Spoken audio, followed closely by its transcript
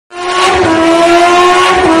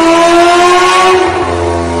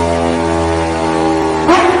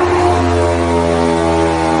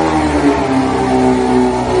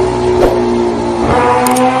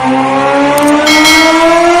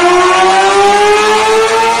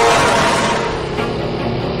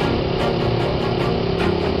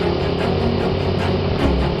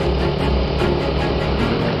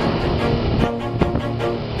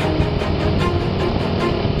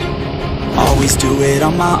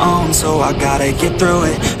my own, so I gotta get through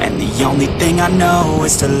it. And the only thing I know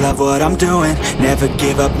is to love what I'm doing. Never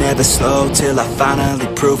give up, never slow, till I finally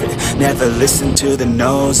prove it. Never listen to the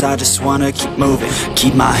no's, I just wanna keep moving.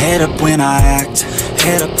 Keep my head up when I act,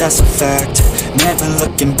 head up, that's a fact. Never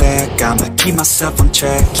looking back, I'ma keep myself on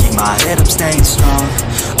track. Keep my head up, staying strong,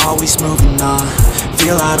 always moving on.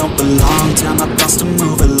 Feel I don't belong, tell my thoughts to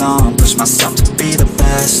move along. Push myself to be the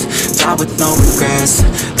best, die with no regrets.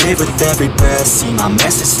 Live with every breath, see my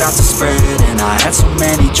message start to spread. And I had so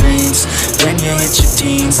many dreams, when you hit your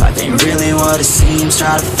teens, life ain't really what it seems.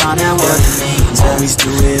 Try to find out what it means, always do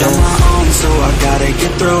it on my own, so I gotta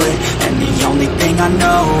get through it. And the only thing I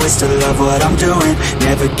know is to love what I'm doing.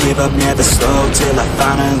 Never give up, never slow, till I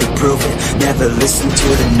finally prove it. Never listen to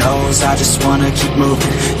the no's, I just wanna keep moving.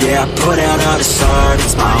 Yeah, I put out all this art,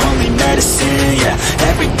 it's my only medicine. Yeah,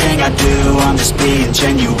 everything I do, I'm just being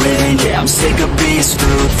genuine. Yeah, I'm sick of being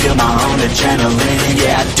screwed, feel my own adrenaline.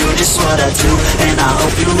 Yeah, I do just what I do, and I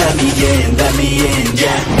hope you let me in,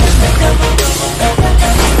 yeah.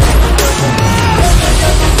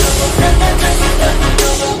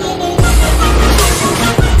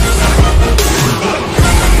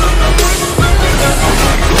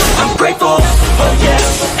 I'm grateful, oh yeah,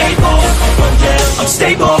 able, oh yeah, I'm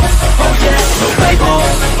stable, oh yeah, no label,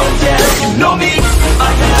 oh yeah, you know me, I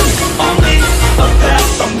have only a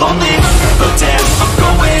path, I'm lonely, but damn, I'm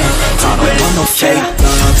going to win. I don't want no fake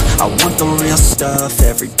love, I want the real stuff.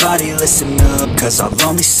 Everybody listen up, cause I'll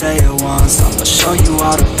only say it once. I'm gonna show you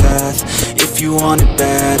all the path, if you want it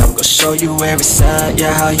bad. I'm gonna show you where it's at,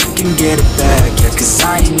 yeah, how you can get it back. Yeah, cause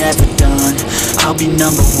I ain't never done, I'll be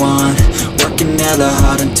number one. Working hella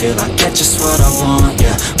hard until I get just what I want,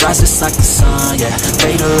 yeah. Rises like the sun, yeah,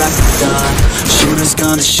 fatal like the dawn. Shooter's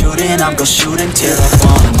gonna shoot and I'm gonna shoot until I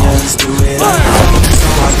fall. Always do it alone, so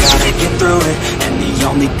I gotta get through it. And the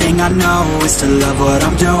only thing I know is to love what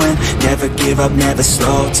I'm doing. Never give up, never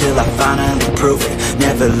slow, till I finally prove it.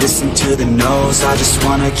 Never listen to the no's, I just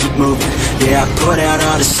wanna keep moving. Yeah, I put out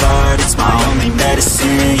all this art, it's my only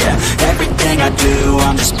medicine. Yeah, everything I do,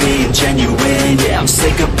 I'm just being genuine. Yeah, I'm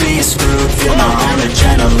sick of being screwed, feel my own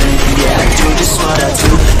adrenaline. Yeah, I do just what I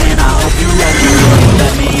do, and I hope you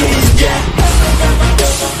let me in, yeah.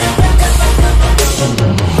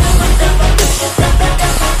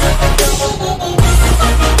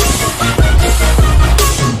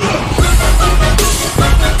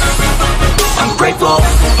 I'm grateful,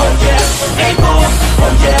 oh yeah, able,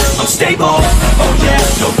 oh yeah, I'm stable, oh yeah,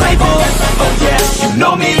 no label, oh yeah, you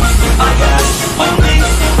know me, I have only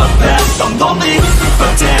a path, I'm lonely,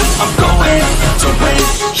 but damn, I'm going to win,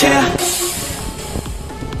 yeah.